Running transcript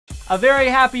A very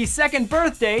happy second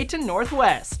birthday to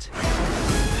Northwest.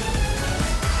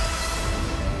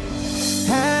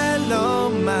 Hello,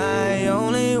 my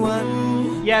only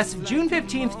one. Yes, June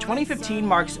 15th, 2015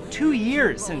 marks 2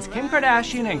 years since Kim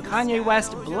Kardashian and Kanye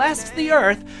West blessed the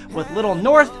earth with little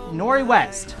North Nori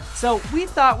West. So we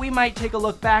thought we might take a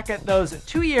look back at those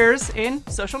 2 years in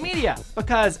social media,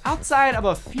 because outside of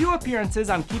a few appearances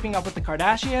on Keeping Up with the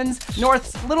Kardashians,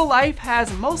 North's little life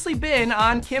has mostly been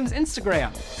on Kim's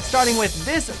Instagram. Starting with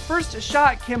this first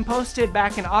shot Kim posted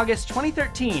back in August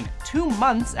 2013, 2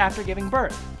 months after giving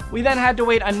birth. We then had to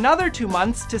wait another 2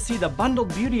 months to see the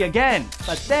bundled beauty again.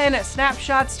 But then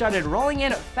snapshots started rolling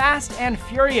in fast and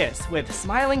furious with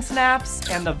smiling snaps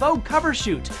and the Vogue cover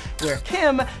shoot, where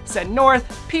Kim said North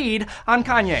peed on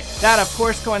Kanye. That of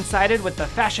course coincided with the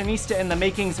fashionista in the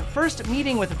making's first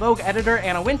meeting with Vogue editor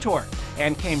Anna Wintour,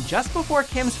 and came just before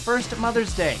Kim's first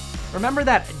Mother's Day. Remember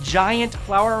that giant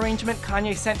flower arrangement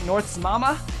Kanye sent North's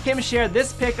mama? Kim shared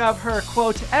this pic of her,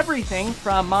 quote, everything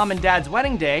from mom and dad's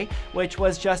wedding day, which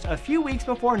was just a few weeks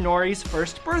before Nori's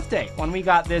first birthday, when we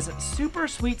got this super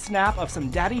sweet snap of some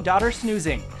daddy-daughter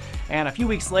snoozing. And a few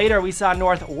weeks later, we saw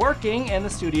North working in the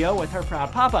studio with her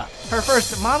proud papa. Her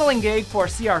first modeling gig for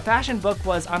CR Fashion Book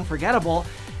was unforgettable,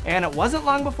 and it wasn't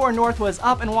long before North was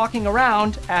up and walking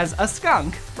around as a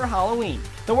skunk for Halloween.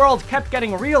 The world kept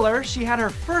getting realer. She had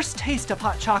her first taste of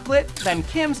hot chocolate, then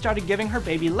Kim started giving her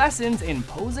baby lessons in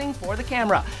posing for the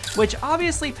camera, which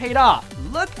obviously paid off.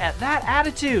 Look at that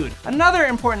attitude. Another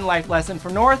important life lesson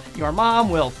for North: your mom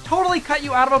will totally cut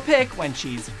you out of a pic when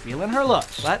she's feeling her look.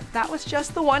 But that was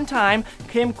just the one time.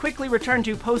 Kim quickly returned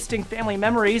to posting family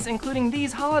memories, including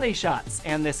these holiday shots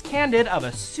and this candid of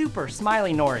a super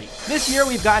smiley Nori. This year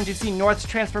we've gotten to see North's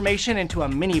transformation into a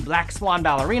mini black swan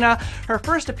ballerina, her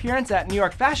first appearance at New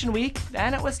York Fashion Week,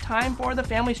 then it was time for the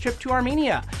family's trip to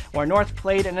Armenia, where North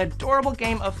played an adorable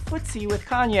game of footsie with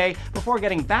Kanye before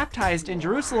getting baptized in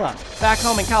Jerusalem. Back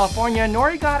home in California,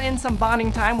 Nori got in some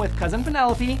bonding time with cousin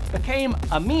Penelope, became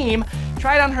a meme,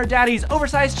 tried on her daddy's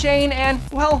oversized chain, and,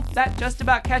 well, that just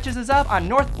about catches us up on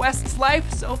Northwest's life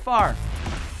so far.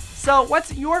 So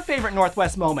what's your favorite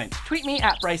Northwest moment? Tweet me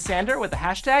at Bryce Sander with the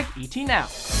hashtag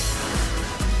ETNow.